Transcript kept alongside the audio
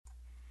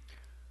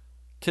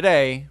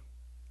Today,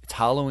 it's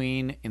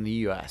Halloween in the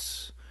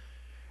US,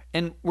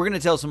 and we're going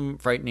to tell some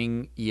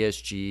frightening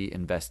ESG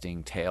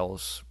investing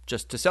tales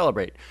just to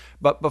celebrate.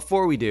 But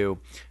before we do,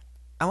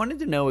 I wanted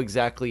to know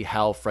exactly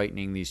how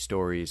frightening these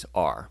stories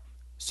are.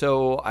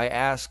 So I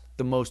asked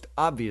the most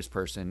obvious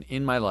person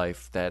in my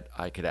life that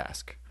I could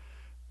ask,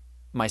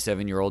 my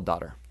 7-year-old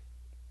daughter.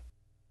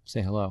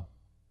 Say hello.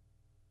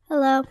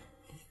 Hello.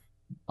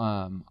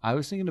 I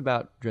was thinking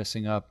about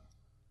dressing up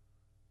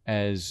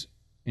as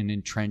an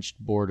entrenched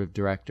board of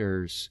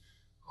directors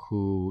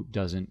who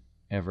doesn't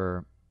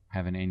ever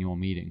have an annual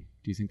meeting.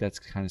 Do you think that's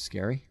kind of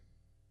scary?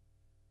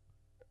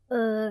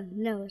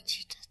 No,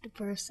 it's just a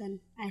person,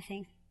 I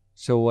think.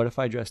 So what if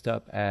I dressed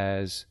up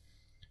as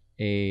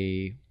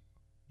a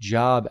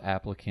job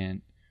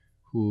applicant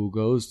who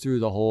goes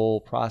through the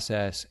whole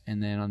process,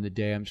 and then on the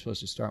day I'm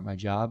supposed to start my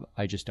job,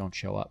 I just don't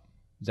show up?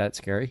 Is that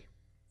scary?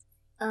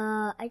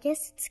 I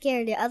guess it's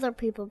scary to other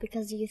people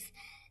because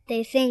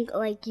they think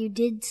like you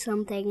did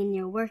something in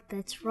your work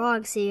that's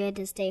wrong, so you had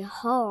to stay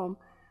home.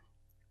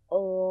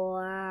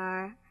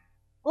 Or,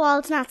 well,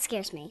 it's not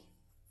scares me.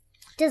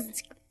 It doesn't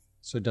scare me.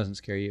 So it doesn't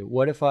scare you.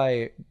 What if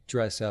I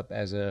dress up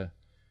as a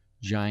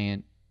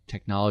giant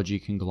technology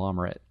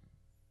conglomerate?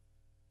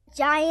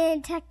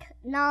 Giant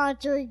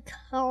technology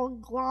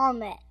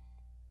conglomerate.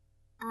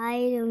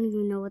 I don't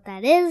even know what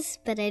that is,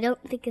 but I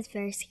don't think it's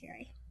very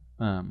scary.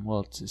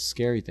 Well, it's a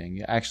scary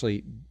thing.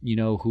 Actually, you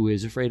know who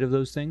is afraid of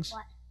those things?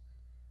 What?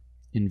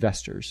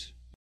 Investors.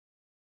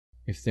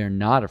 If they're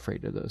not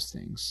afraid of those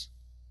things,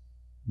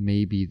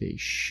 maybe they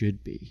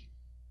should be.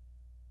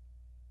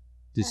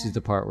 This is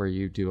the part where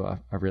you do a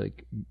really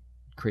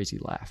crazy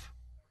laugh.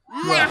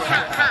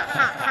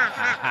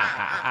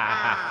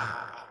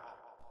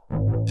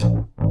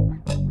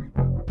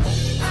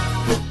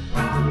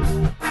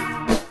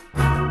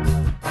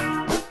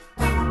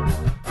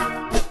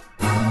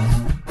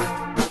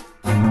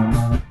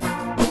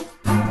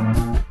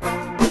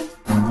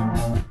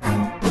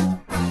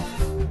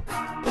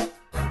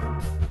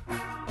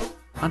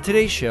 On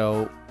today's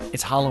show,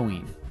 it's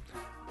Halloween.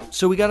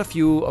 So we got a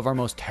few of our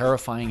most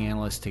terrifying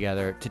analysts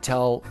together to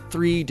tell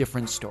 3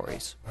 different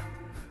stories.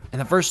 And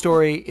the first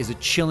story is a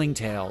chilling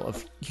tale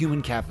of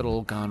human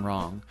capital gone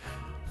wrong.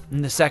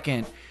 And the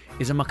second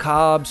is a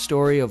macabre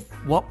story of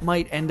what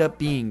might end up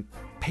being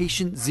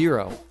patient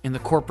zero in the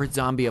corporate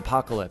zombie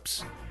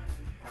apocalypse.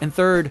 And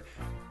third,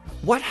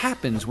 what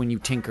happens when you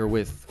tinker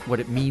with what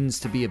it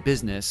means to be a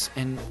business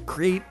and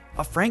create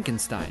a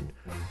Frankenstein?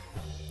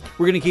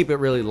 We're going to keep it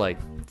really light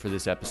for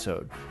this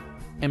episode.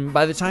 And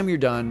by the time you're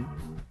done,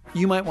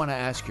 you might want to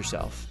ask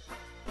yourself,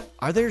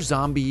 are there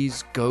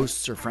zombies,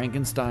 ghosts, or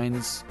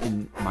Frankensteins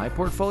in my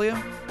portfolio?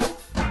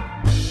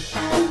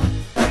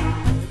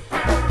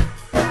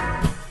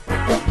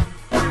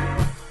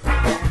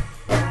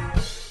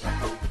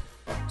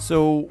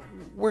 So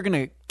we're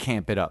going to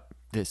camp it up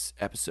this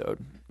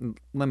episode.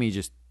 Let me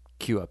just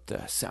cue up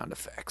the sound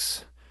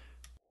effects.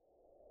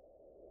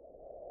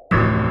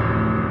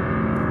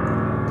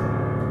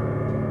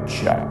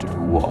 Chapter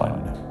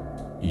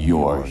 1.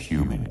 Your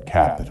human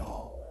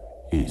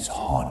capital is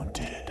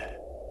haunted.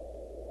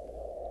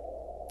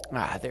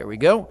 There we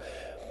go.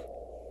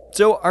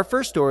 So our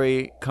first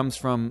story comes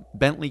from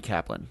Bentley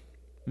Kaplan.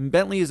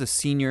 Bentley is a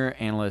senior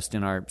analyst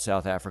in our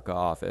South Africa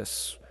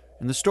office.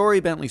 And the story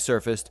Bentley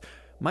surfaced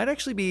might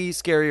actually be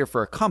scarier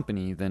for a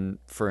company than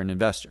for an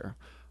investor.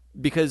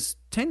 Because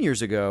 10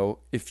 years ago,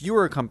 if you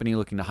were a company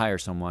looking to hire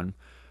someone,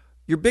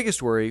 your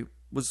biggest worry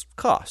was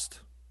cost.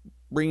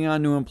 Bringing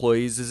on new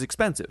employees is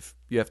expensive.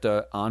 You have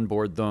to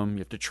onboard them,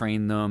 you have to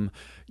train them,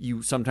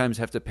 you sometimes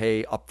have to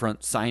pay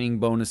upfront signing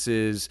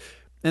bonuses,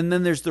 and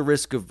then there's the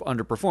risk of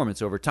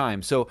underperformance over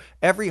time. So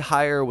every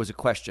hire was a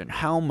question,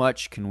 how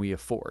much can we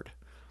afford?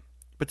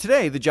 But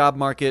today, the job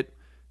market,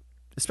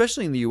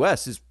 especially in the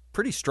US, is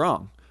pretty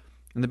strong.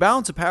 And the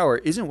balance of power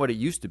isn't what it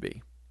used to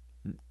be.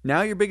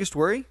 Now your biggest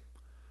worry?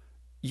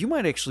 You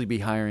might actually be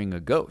hiring a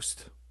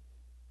ghost.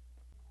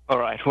 All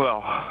right,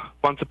 well,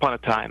 once upon a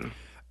time.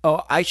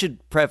 Oh, I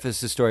should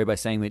preface the story by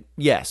saying that,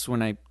 yes,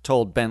 when I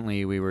told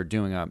Bentley we were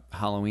doing a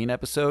Halloween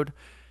episode,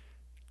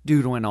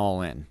 dude went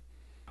all in.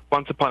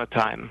 Once upon a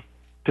time,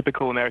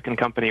 typical American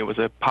company was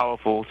a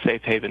powerful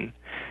safe haven,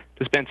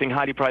 dispensing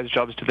highly prized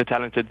jobs to the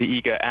talented, the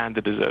eager, and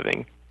the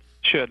deserving.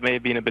 Sure, it may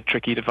have been a bit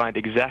tricky to find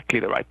exactly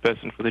the right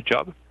person for the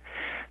job,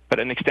 but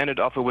an extended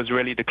offer was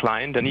rarely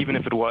declined, and even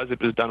if it was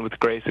done with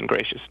grace and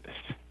graciousness.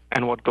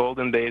 And what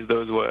golden days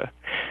those were.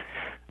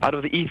 Out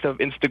of the ether of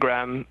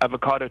Instagram,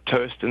 avocado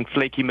toast, and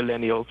flaky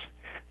millennials,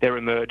 there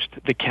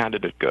emerged the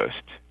candidate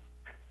ghost.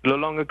 No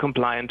longer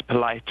compliant,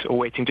 polite, or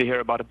waiting to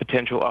hear about a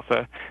potential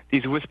offer,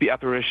 these wispy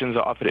apparitions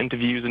are offered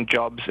interviews and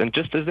jobs, and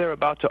just as they're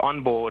about to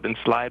onboard and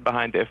slide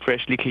behind their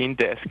freshly cleaned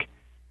desk,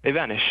 they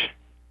vanish.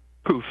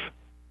 Poof.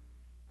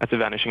 That's a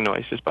vanishing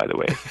noise, just by the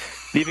way.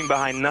 Leaving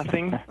behind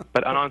nothing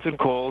but unanswered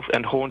calls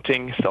and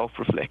haunting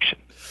self-reflection.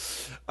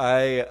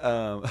 I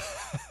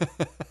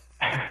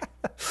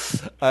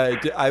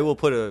will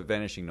put a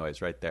vanishing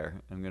noise right there.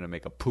 I'm going to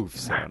make a poof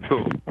sound.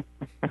 Cool.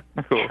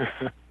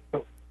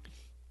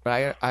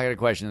 But I got a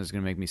question that's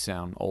going to make me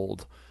sound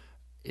old.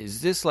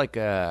 Is this like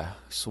a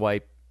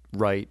swipe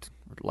right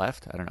or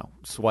left? I don't know.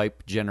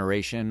 Swipe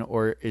generation,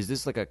 or is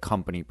this like a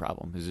company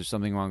problem? Is there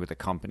something wrong with the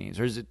companies,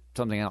 or is it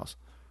something else?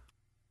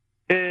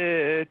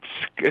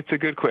 It's a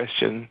good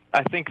question.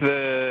 I think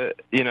there's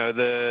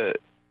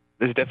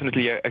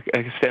definitely a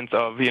sense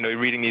of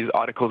reading these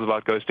articles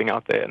about ghosting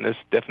out there, and there's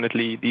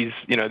definitely these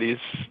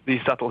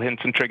subtle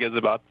hints and triggers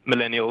about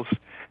millennials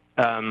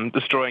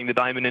destroying the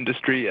diamond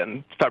industry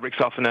and fabric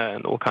softener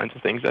and all kinds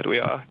of things that we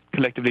are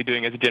collectively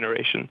doing as a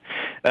generation.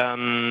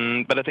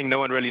 But I think no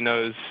one really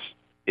knows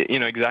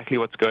exactly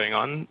what's going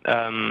on.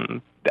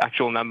 The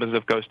actual numbers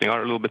of ghosting are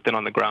a little bit thin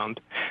on the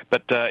ground.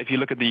 But if you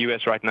look at the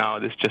U.S. right now,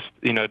 there's just,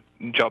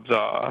 jobs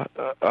are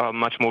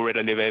much more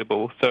readily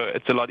available. So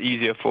it's a lot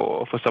easier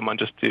for someone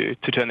just to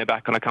turn their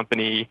back on a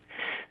company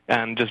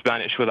and just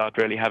vanish without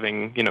really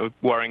having,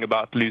 worrying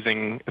about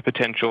losing a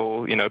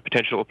potential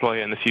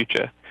employer in the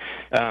future.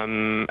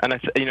 And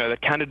the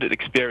candidate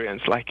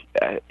experience,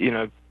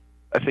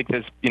 I think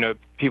there's,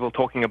 people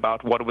talking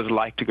about what it was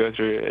like to go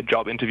through a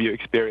job interview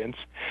experience.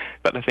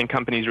 But I think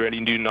companies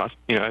really do not,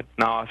 now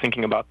are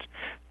thinking about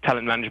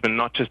talent management,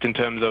 not just in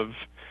terms of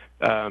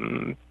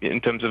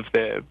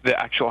their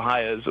actual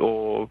hires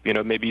or,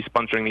 maybe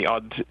sponsoring the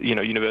odd,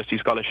 university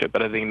scholarship.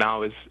 But I think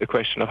now is a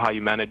question of how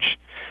you manage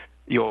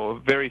your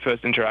very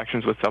first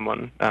interactions with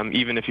someone,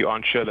 even if you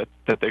aren't sure that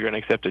they're going to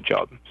accept a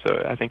job.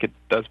 So I think it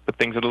does put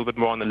things a little bit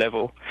more on the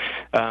level.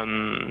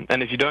 And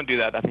if you don't do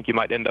that, I think you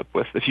might end up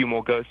with a few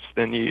more ghosts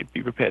than you'd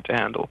be prepared to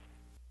handle.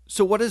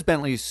 So what does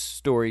Bentley's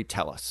story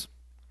tell us?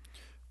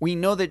 We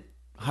know that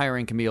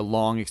hiring can be a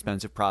long,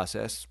 expensive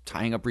process,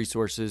 tying up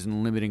resources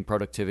and limiting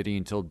productivity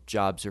until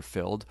jobs are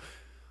filled.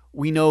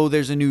 We know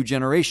there's a new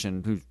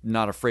generation who's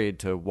not afraid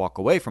to walk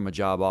away from a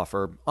job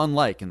offer,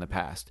 unlike in the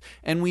past.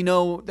 And we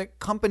know that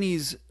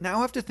companies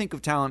now have to think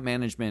of talent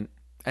management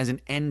as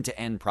an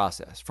end-to-end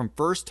process, from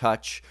first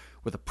touch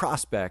with a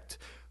prospect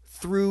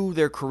through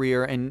their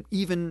career and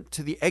even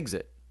to the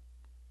exit.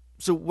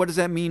 So what does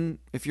that mean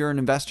if you're an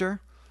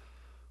investor?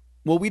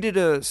 Well, we did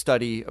a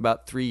study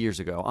about 3 years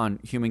ago on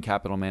human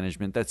capital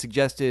management that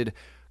suggested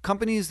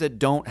companies that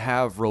don't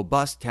have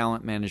robust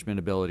talent management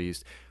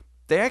abilities,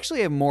 they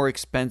actually have more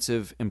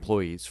expensive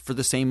employees for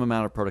the same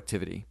amount of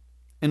productivity.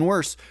 And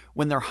worse,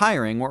 when they're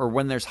hiring or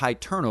when there's high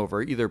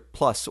turnover, either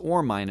plus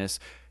or minus,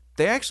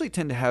 they actually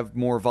tend to have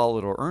more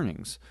volatile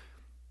earnings.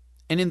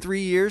 And in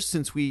 3 years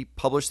since we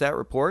published that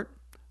report,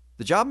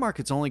 the job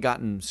market's only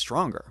gotten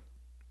stronger.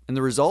 And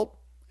the result,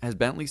 as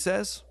Bentley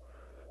says,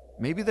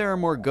 maybe there are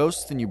more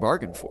ghosts than you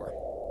bargained for.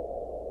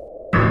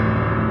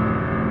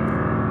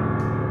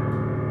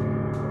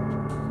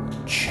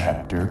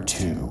 Chapter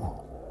 2: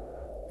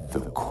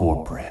 The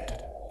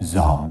Corporate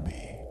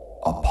Zombie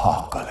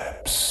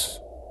Apocalypse.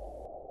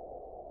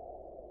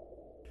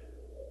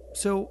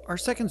 So our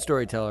second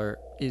storyteller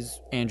is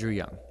Andrew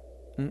Young.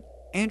 And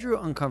Andrew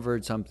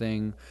uncovered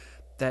something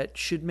that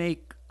should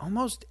make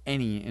almost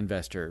any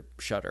investor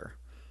shudder.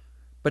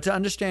 But to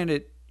understand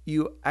it,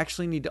 you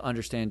actually need to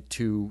understand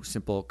two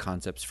simple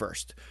concepts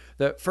first.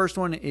 The first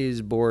one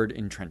is board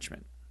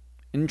entrenchment.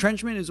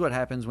 Entrenchment is what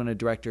happens when a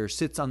director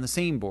sits on the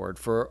same board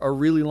for a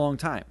really long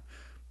time,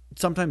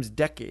 sometimes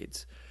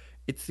decades.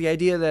 It's the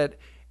idea that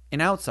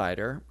an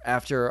outsider,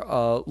 after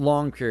a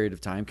long period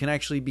of time, can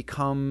actually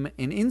become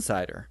an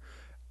insider.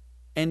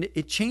 And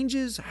it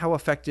changes how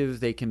effective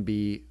they can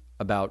be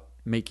about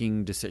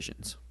making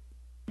decisions.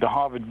 The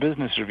Harvard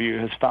Business Review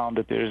has found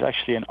that there is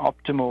actually an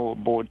optimal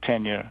board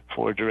tenure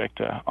for a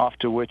director,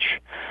 after which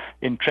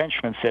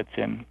entrenchment sets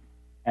in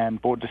and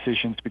board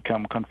decisions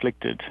become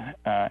conflicted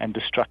and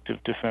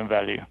destructive to firm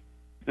value.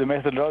 The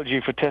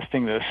methodology for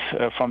testing this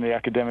from the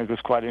academic was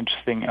quite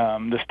interesting.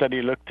 The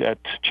study looked at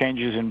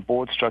changes in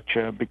board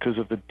structure because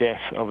of the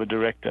death of a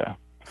director.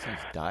 Sounds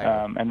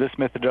dire. And this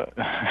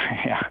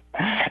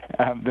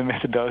the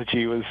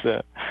methodology was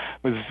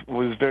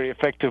very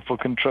effective for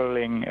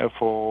controlling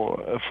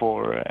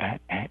for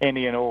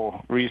any and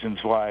all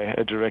reasons why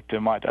a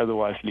director might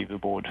otherwise leave the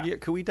board. Yeah,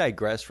 could we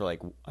digress for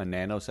like a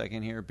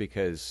nanosecond here,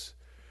 because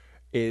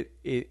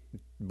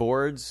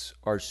boards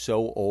are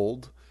so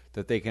old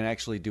that they can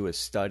actually do a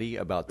study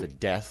about the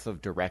death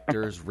of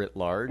directors writ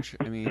large.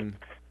 I mean,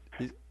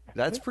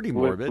 that's pretty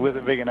morbid. With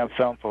a big enough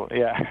sample,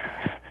 yeah.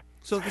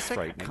 So the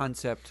second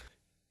concept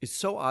is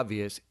so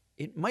obvious,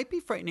 it might be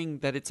frightening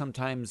that it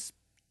sometimes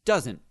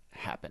doesn't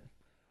happen.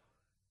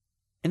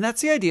 And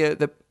that's the idea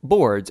that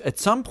boards, at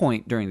some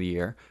point during the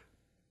year,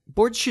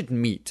 boards should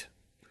meet.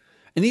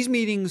 In these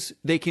meetings,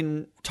 they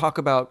can talk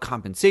about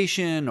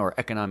compensation or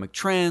economic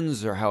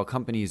trends or how a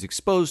company is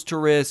exposed to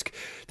risk.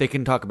 They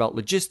can talk about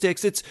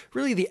logistics. It's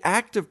really the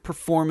act of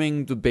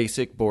performing the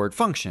basic board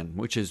function,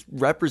 which is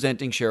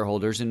representing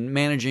shareholders and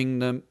managing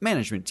the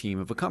management team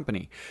of a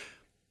company.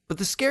 But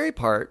the scary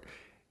part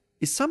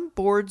is some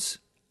boards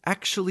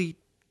actually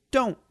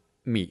don't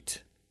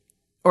meet,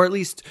 or at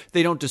least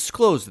they don't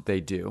disclose that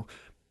they do.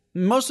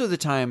 Most of the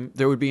time,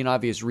 there would be an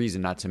obvious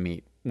reason not to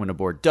meet. when a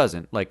board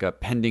doesn't, like a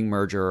pending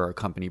merger or a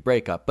company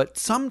breakup. But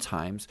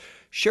sometimes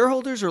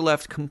shareholders are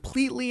left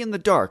completely in the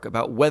dark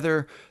about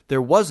whether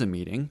there was a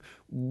meeting,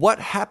 what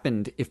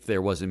happened if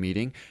there was a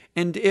meeting,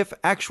 and if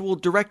actual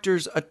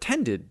directors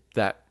attended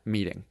that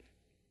meeting.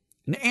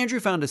 And Andrew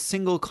found a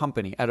single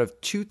company out of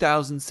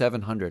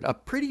 2,700, a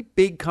pretty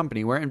big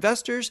company where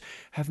investors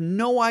have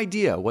no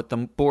idea what the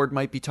board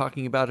might be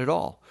talking about at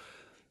all.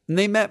 And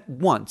they met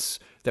once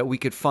that we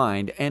could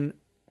find, and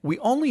we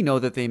only know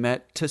that they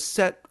met to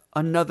set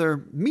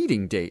another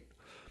meeting date.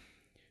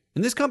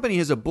 And this company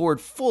has a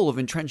board full of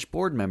entrenched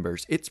board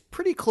members. It's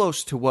pretty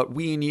close to what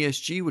we in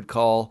ESG would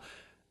call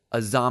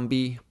a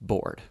zombie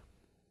board.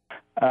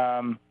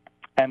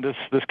 And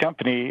this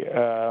company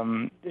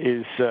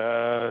is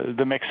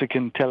the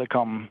Mexican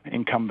telecom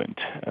incumbent,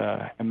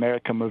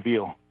 América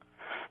Móvil.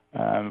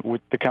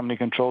 With the company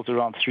controls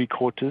around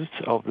 3/4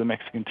 of the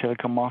Mexican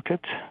telecom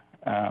market.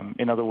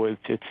 In other words,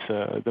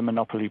 it's the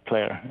monopoly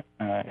player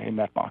in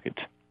that market.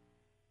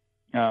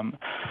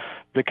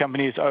 The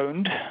company is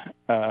owned,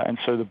 and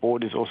so the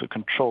board is also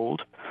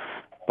controlled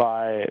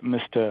by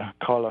Mr.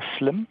 Carlos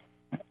Slim.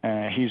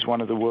 He's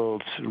one of the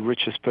world's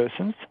richest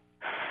persons.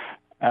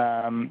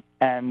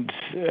 And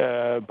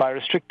by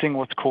restricting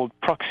what's called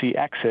proxy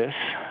access,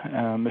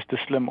 Mr.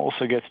 Slim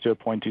also gets to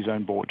appoint his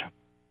own board.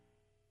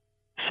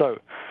 So,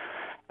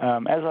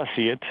 as I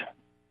see it,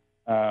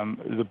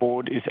 the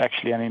board is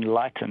actually an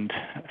enlightened,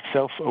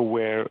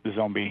 self-aware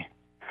zombie.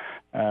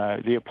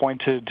 The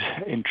appointed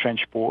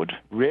entrenched board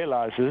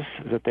realizes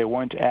that they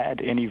won't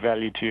add any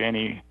value to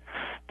any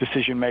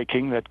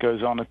decision-making that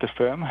goes on at the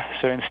firm,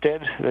 so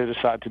instead they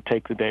decide to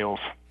take the day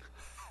off.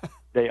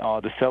 They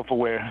are the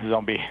self-aware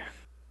zombie.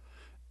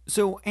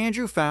 So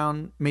Andrew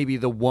found maybe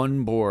the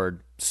one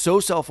board so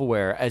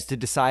self-aware as to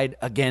decide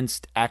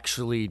against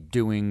actually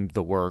doing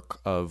the work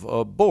of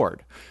a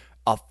board,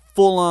 a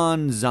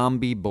full-on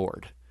zombie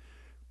board.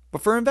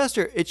 But for an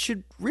investor, it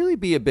should really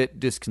be a bit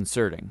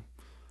disconcerting.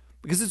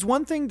 Because it's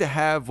one thing to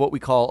have what we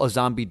call a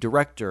zombie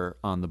director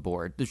on the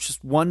board. There's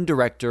just one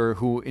director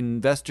who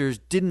investors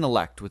didn't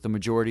elect with a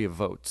majority of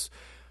votes.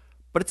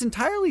 But it's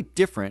entirely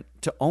different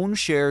to own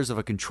shares of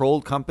a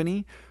controlled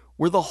company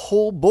where the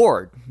whole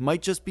board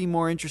might just be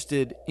more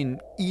interested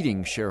in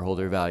eating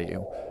shareholder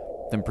value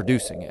than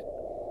producing it.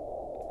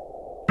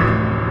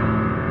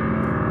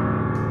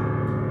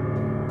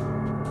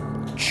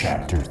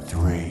 Chapter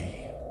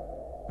 3.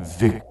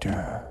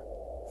 Victor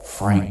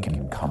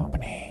Franken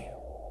Company.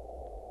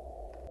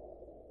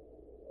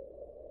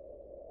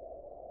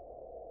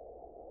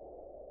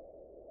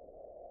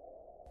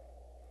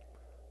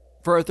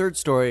 For our third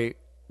story,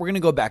 we're going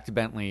to go back to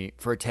Bentley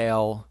for a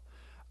tale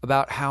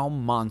about how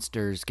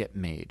monsters get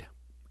made.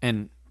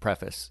 And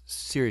preface,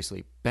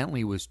 seriously,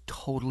 Bentley was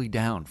totally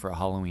down for a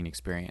Halloween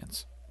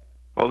experience.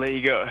 Well, there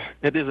you go.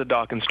 It is a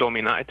dark and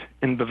stormy night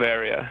in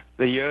Bavaria.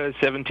 The year is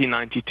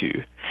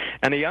 1792,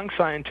 and a young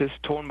scientist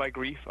torn by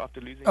grief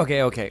after losing...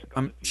 Okay.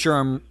 I'm sure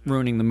I'm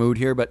ruining the mood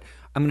here, but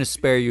I'm going to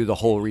spare you the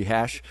whole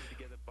rehash.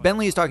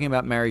 Bentley is talking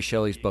about Mary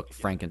Shelley's book,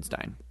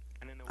 Frankenstein.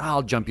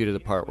 I'll jump you to the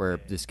part where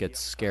this gets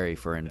scary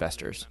for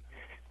investors.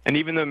 And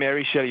even though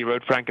Mary Shelley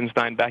wrote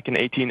Frankenstein back in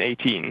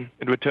 1818,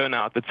 it would turn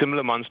out that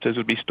similar monsters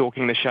would be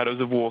stalking the shadows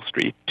of Wall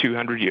Street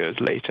 200 years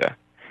later.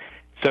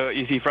 So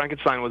you see,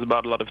 Frankenstein was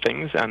about a lot of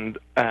things, and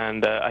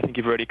I think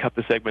you've already cut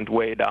the segment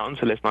way down,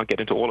 so let's not get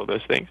into all of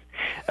those things.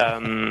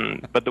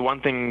 But the one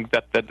thing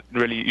that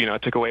really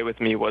took away with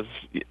me was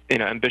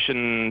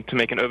ambition to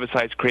make an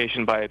oversized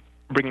creation by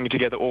bringing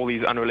together all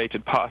these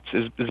unrelated parts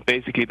is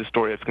basically the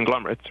story of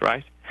conglomerates,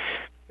 right?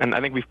 And I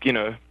think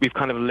we've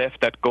kind of left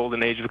that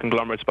golden age of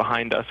conglomerates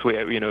behind us,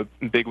 where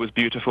big was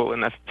beautiful,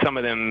 and that some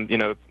of them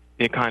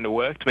it kind of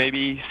worked,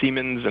 maybe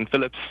Siemens and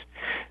Philips,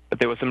 but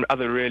there were some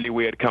other really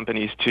weird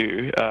companies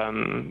too,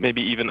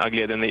 maybe even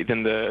uglier than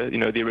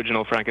the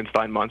original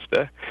Frankenstein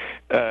monster.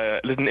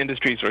 Litton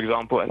Industries, for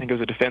example, I think it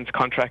was a defense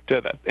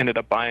contractor that ended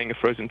up buying a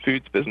frozen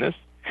foods business,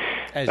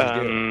 As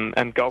you do.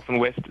 And Gulf and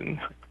Western.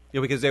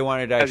 Yeah, because they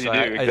wanted to actually.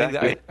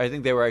 Exactly. I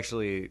think they were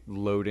actually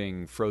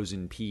loading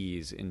frozen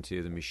peas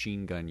into the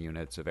machine gun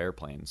units of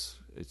airplanes.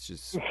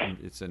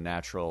 It's a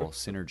natural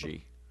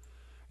synergy.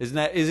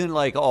 Isn't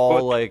like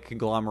all like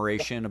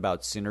conglomeration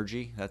about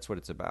synergy? That's what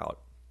it's about.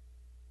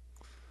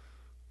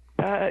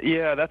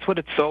 Yeah, that's what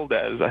it's sold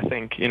as, I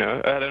think. I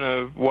don't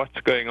know what's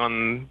going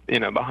on,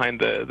 behind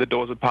the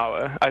doors of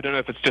power. I don't know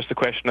if it's just a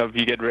question of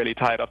you get really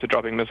tired after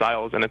dropping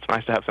missiles and it's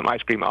nice to have some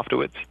ice cream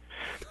afterwards.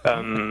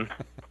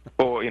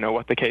 Or,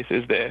 what the case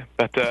is there.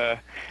 But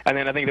and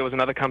then I think there was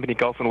another company,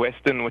 Gulf and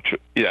Western, which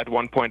at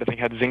one point I think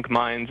had zinc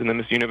mines and the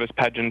Miss Universe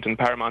pageant and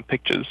Paramount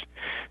Pictures.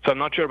 So I'm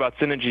not sure about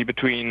synergy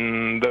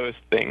between those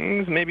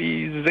things.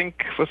 Maybe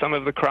zinc for some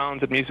of the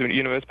crowns at Miss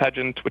Universe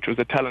pageant, which was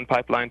a talent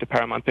pipeline to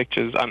Paramount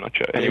Pictures. I'm not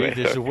sure. Anyway,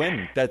 there's a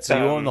win. That's you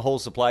own the whole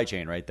supply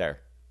chain right there.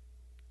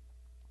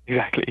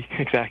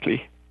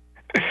 Exactly.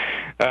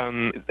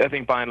 I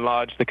think by and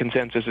large the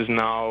consensus is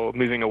now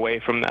moving away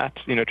from that.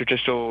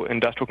 Traditional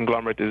industrial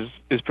conglomerate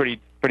is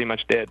pretty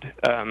much dead,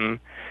 and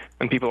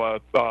people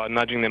are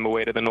nudging them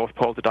away to the North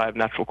Pole to die of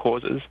natural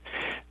causes.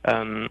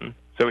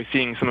 So So we're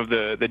seeing some of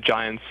the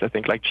giants, I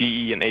think, like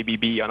GE and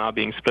ABB are now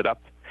being split up,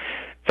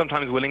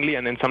 sometimes willingly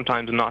and then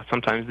sometimes not,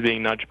 sometimes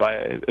being nudged by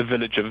a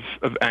village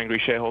of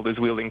angry shareholders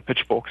wielding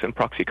pitchforks and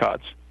proxy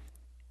cards.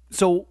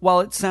 So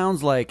while it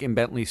sounds like in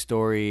Bentley's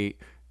story,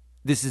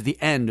 this is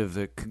the end of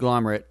the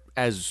conglomerate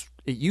as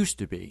it used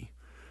to be,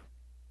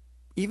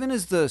 even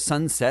as the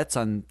sun sets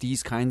on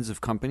these kinds of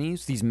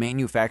companies, these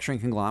manufacturing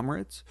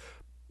conglomerates,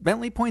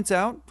 Bentley points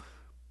out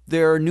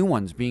there are new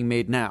ones being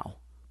made now,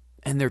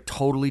 and they're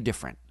totally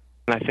different.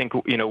 And I think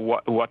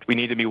what we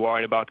need to be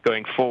worried about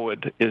going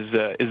forward is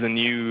a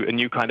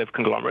new kind of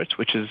conglomerate,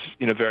 which is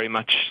very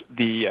much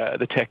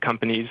the tech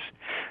companies.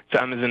 So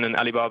Amazon and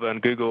Alibaba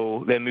and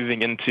Google, they're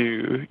moving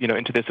into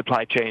their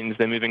supply chains.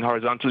 They're moving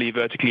horizontally,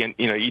 vertically, and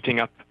eating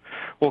up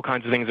all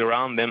kinds of things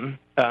around them.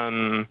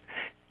 And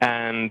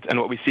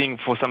what we're seeing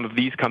for some of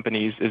these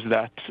companies is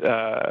that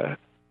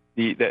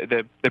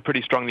they're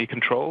pretty strongly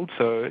controlled.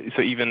 So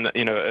even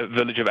a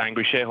village of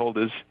angry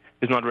shareholders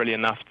is not really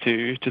enough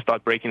to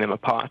start breaking them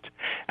apart.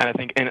 And I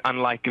think,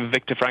 unlike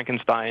Victor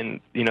Frankenstein,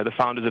 the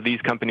founders of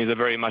these companies are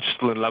very much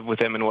still in love with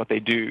them and what they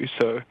do.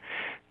 So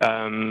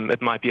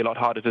it might be a lot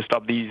harder to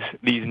stop these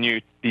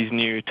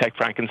new tech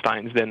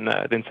Frankensteins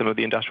than some of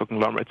the industrial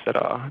conglomerates that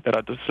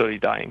are just slowly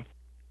dying.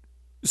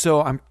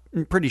 So I'm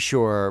pretty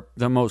sure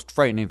the most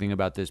frightening thing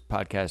about this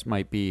podcast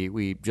might be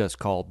we just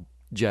called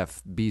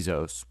Jeff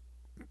Bezos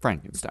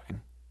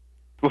Frankenstein.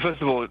 Well,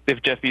 first of all,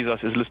 if Jeff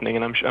Bezos is listening,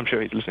 and I'm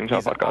sure he's listening to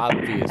our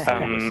podcast,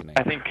 listening.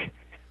 I think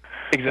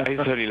exactly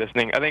he's totally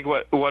listening. I think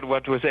what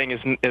we're saying is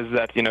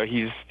that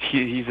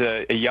he's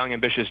a young,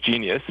 ambitious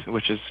genius,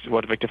 which is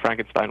what Victor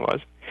Frankenstein was.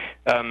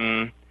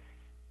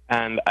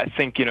 And I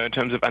think in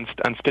terms of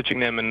unstitching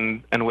them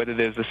and whether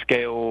there's a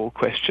scale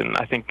question,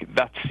 I think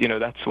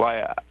that's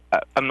why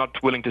I'm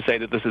not willing to say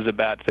that this is a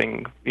bad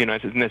thing.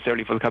 It's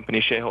necessarily for the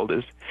company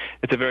shareholders.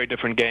 It's a very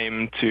different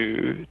game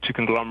to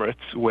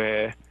conglomerates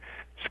where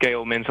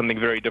scale meant something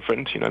very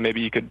different. Maybe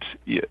you could,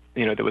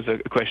 there was a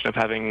question of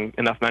having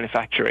enough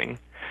manufacturing,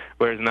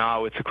 whereas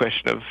now it's a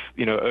question of,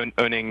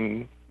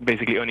 owning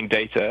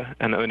data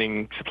and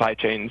owning supply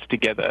chains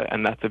together,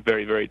 and that's a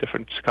very, very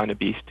different kind of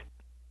beast.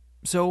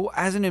 So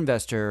as an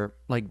investor,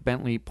 like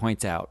Bentley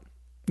points out,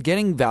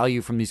 getting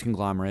value from these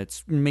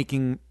conglomerates,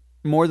 making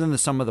more than the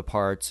sum of the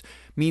parts,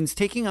 means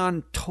taking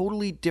on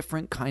totally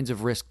different kinds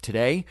of risk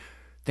today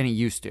than it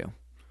used to.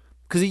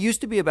 Because it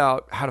used to be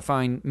about how to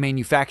find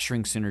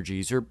manufacturing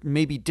synergies or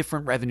maybe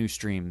different revenue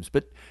streams,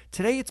 but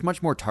today it's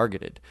much more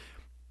targeted.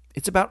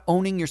 It's about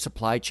owning your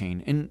supply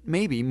chain, and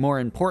maybe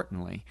more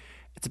importantly,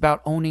 it's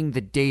about owning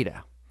the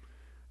data.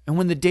 And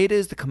when the data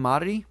is the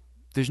commodity,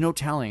 there's no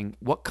telling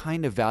what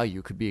kind of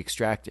value could be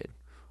extracted,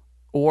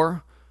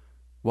 or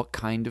what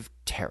kind of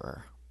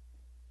terror.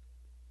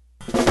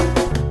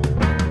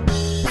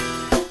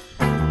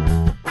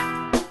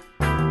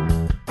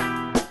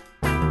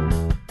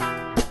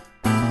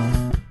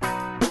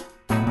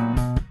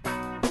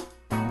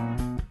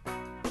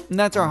 And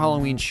that's our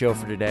Halloween show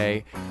for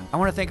today. I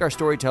want to thank our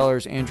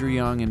storytellers, Andrew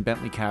Young and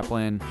Bentley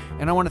Kaplan,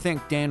 and I want to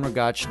thank Dan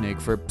Rogachnik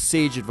for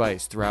sage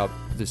advice throughout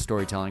the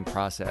storytelling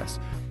process.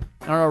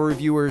 And our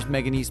reviewers,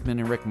 Megan Eastman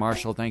and Rick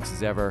Marshall, thanks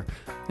as ever.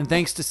 And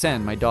thanks to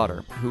Sen, my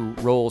daughter, who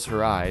rolls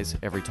her eyes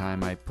every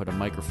time I put a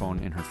microphone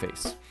in her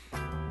face.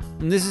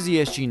 And this is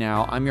ESG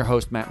Now. I'm your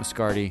host, Matt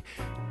Moscardi.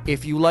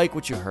 If you like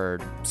what you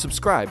heard,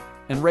 subscribe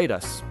and rate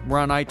us. We're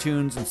on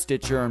iTunes and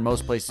Stitcher and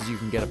most places you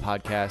can get a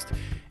podcast.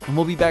 And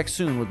we'll be back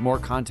soon with more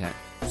content.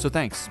 So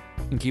thanks,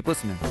 and keep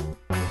listening.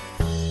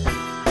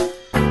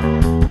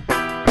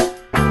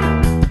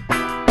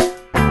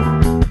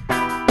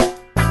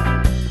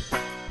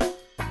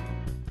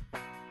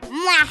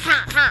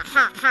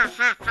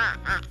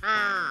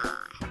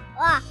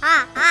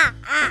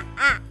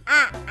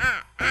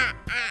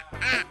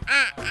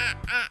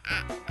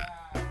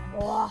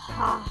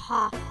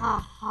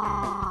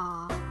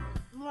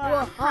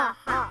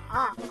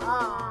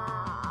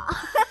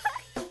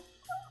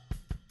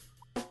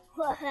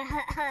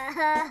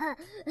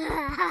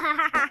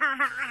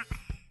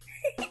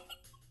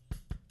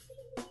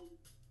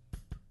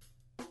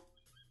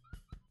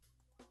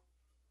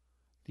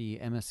 The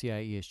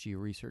MSCI ESG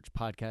Research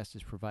podcast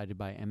is provided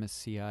by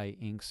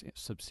MSCI Inc.'s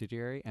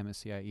subsidiary,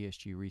 MSCI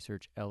ESG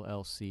Research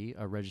LLC,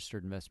 a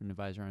registered investment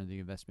advisor under the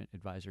Investment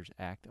Advisors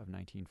Act of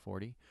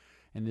 1940.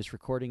 And this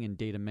recording and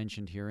data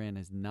mentioned herein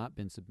has not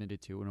been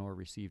submitted to nor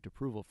received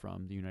approval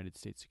from the United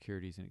States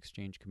Securities and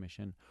Exchange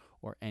Commission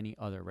or any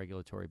other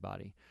regulatory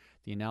body.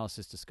 The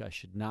analysis discussed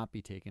should not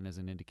be taken as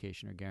an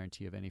indication or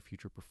guarantee of any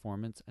future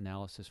performance,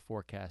 analysis,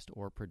 forecast,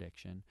 or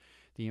prediction.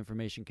 The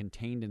information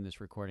contained in this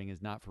recording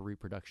is not for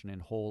reproduction in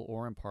whole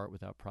or in part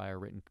without prior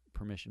written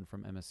permission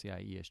from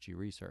MSCI ESG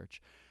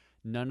Research.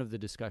 None of the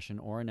discussion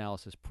or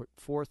analysis put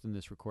forth in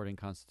this recording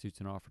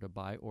constitutes an offer to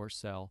buy or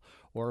sell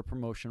or a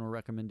promotion or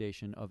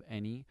recommendation of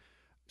any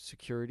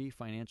security,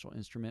 financial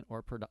instrument,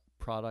 or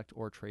product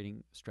or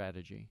trading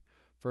strategy.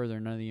 Further,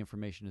 none of the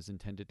information is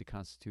intended to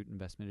constitute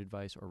investment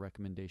advice or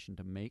recommendation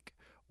to make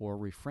or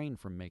refrain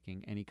from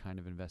making any kind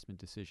of investment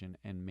decision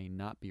and may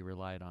not be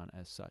relied on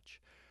as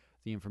such.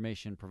 The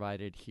information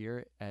provided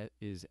here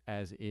is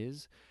as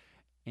is,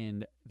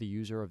 and the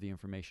user of the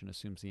information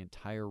assumes the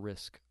entire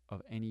risk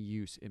of any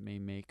use it may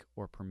make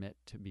or permit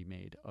to be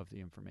made of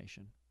the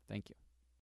information. Thank you.